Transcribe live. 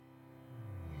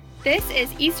This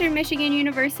is Eastern Michigan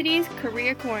University's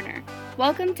Career Corner.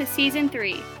 Welcome to Season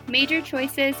 3, Major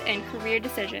Choices and Career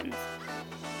Decisions.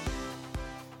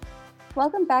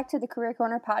 Welcome back to the Career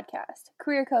Corner podcast.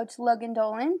 Career Coach Logan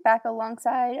Dolan back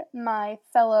alongside my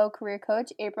fellow career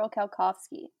coach, April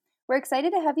Kalkowski. We're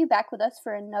excited to have you back with us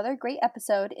for another great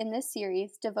episode in this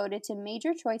series devoted to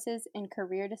major choices and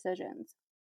career decisions.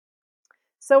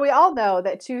 So we all know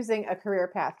that choosing a career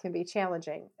path can be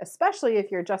challenging, especially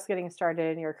if you're just getting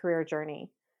started in your career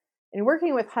journey. In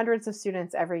working with hundreds of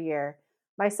students every year,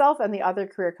 myself and the other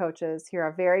career coaches hear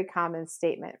a very common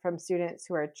statement from students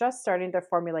who are just starting to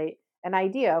formulate an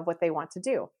idea of what they want to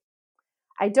do.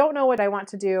 I don't know what I want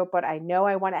to do, but I know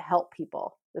I want to help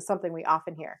people, is something we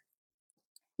often hear.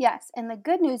 Yes, and the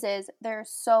good news is there are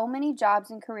so many jobs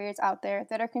and careers out there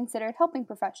that are considered helping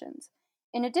professions.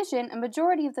 In addition, a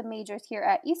majority of the majors here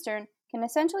at Eastern can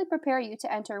essentially prepare you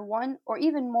to enter one or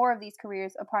even more of these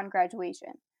careers upon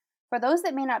graduation. For those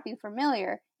that may not be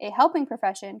familiar, a helping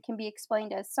profession can be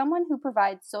explained as someone who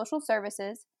provides social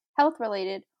services,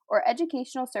 health-related, or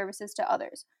educational services to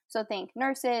others. So think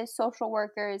nurses, social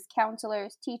workers,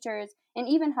 counselors, teachers, and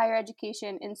even higher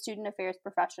education and student affairs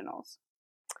professionals.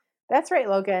 That's right,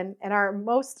 Logan. And our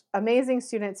most amazing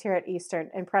students here at Eastern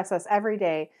impress us every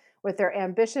day with their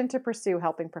ambition to pursue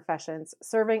helping professions,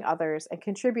 serving others, and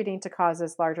contributing to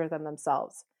causes larger than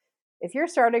themselves. If you're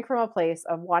starting from a place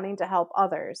of wanting to help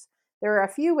others, there are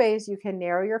a few ways you can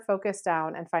narrow your focus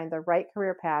down and find the right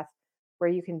career path where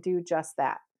you can do just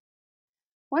that.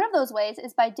 One of those ways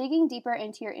is by digging deeper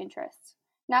into your interests.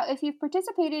 Now, if you've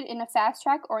participated in a fast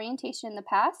track orientation in the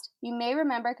past, you may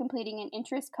remember completing an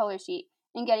interest color sheet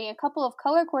and getting a couple of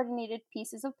color coordinated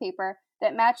pieces of paper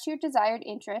that matched your desired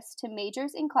interests to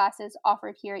majors and classes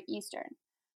offered here at Eastern.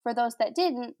 For those that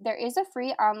didn't, there is a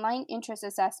free online interest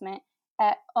assessment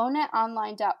at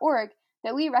onetonline.org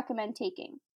that we recommend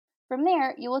taking. From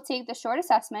there, you will take the short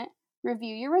assessment,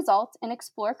 review your results, and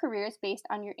explore careers based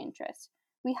on your interests.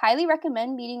 We highly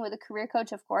recommend meeting with a career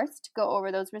coach, of course, to go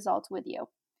over those results with you.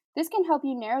 This can help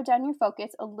you narrow down your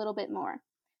focus a little bit more.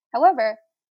 However,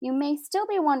 you may still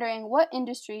be wondering what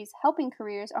industries helping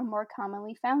careers are more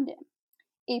commonly found in.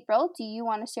 April, do you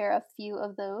want to share a few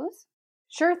of those?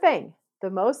 Sure thing. The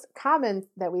most common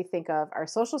that we think of are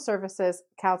social services,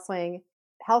 counseling,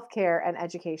 healthcare, and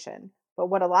education. But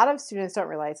what a lot of students don't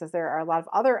realize is there are a lot of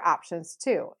other options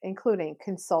too, including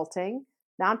consulting,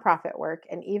 nonprofit work,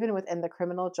 and even within the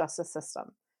criminal justice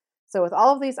system. So, with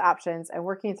all of these options and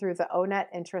working through the ONET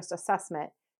interest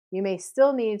assessment, you may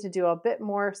still need to do a bit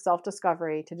more self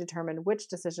discovery to determine which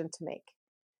decision to make.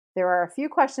 There are a few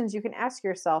questions you can ask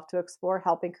yourself to explore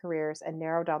helping careers and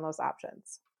narrow down those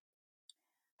options.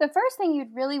 The first thing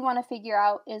you'd really want to figure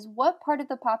out is what part of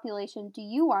the population do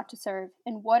you want to serve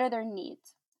and what are their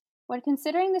needs? When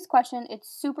considering this question, it's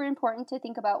super important to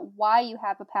think about why you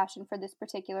have a passion for this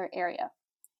particular area.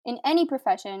 In any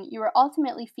profession, you are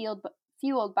ultimately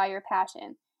fueled by your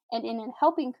passion, and in a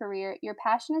helping career, your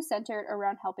passion is centered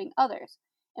around helping others.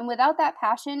 And without that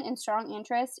passion and strong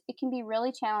interest, it can be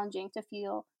really challenging to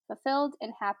feel fulfilled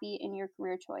and happy in your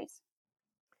career choice.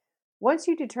 Once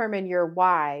you determine your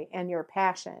why and your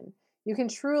passion, you can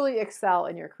truly excel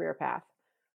in your career path.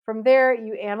 From there,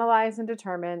 you analyze and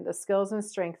determine the skills and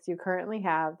strengths you currently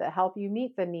have that help you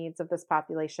meet the needs of this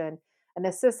population and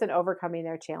assist in overcoming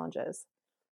their challenges.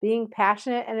 Being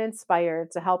passionate and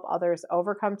inspired to help others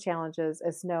overcome challenges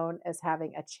is known as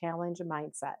having a challenge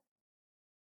mindset.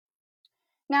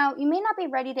 Now, you may not be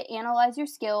ready to analyze your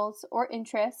skills or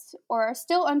interests, or are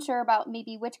still unsure about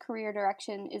maybe which career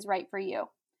direction is right for you.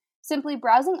 Simply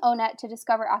browsing ONET to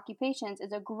discover occupations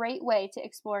is a great way to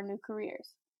explore new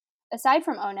careers. Aside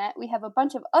from ONET, we have a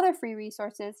bunch of other free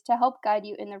resources to help guide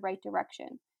you in the right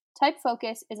direction. Type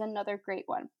Focus is another great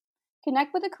one.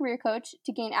 Connect with a career coach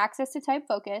to gain access to Type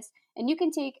Focus, and you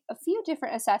can take a few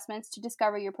different assessments to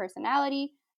discover your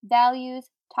personality, values,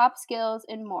 top skills,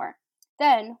 and more.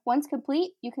 Then, once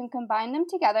complete, you can combine them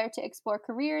together to explore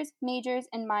careers, majors,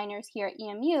 and minors here at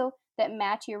EMU that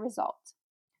match your results.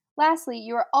 Lastly,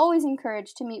 you are always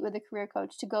encouraged to meet with a career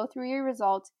coach to go through your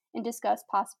results and discuss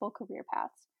possible career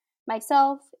paths.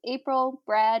 Myself, April,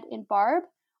 Brad, and Barb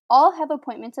all have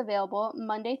appointments available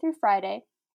Monday through Friday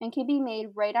and can be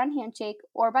made right on Handshake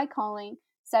or by calling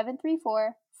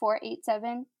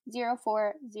 734-487-0400.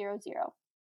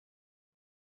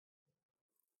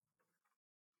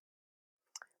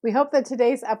 We hope that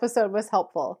today's episode was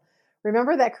helpful.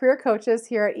 Remember that career coaches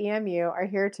here at EMU are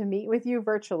here to meet with you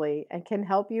virtually and can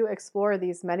help you explore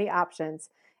these many options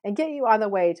and get you on the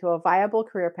way to a viable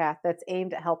career path that's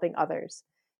aimed at helping others.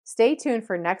 Stay tuned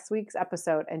for next week's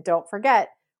episode, and don't forget,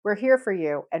 we're here for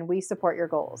you and we support your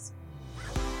goals.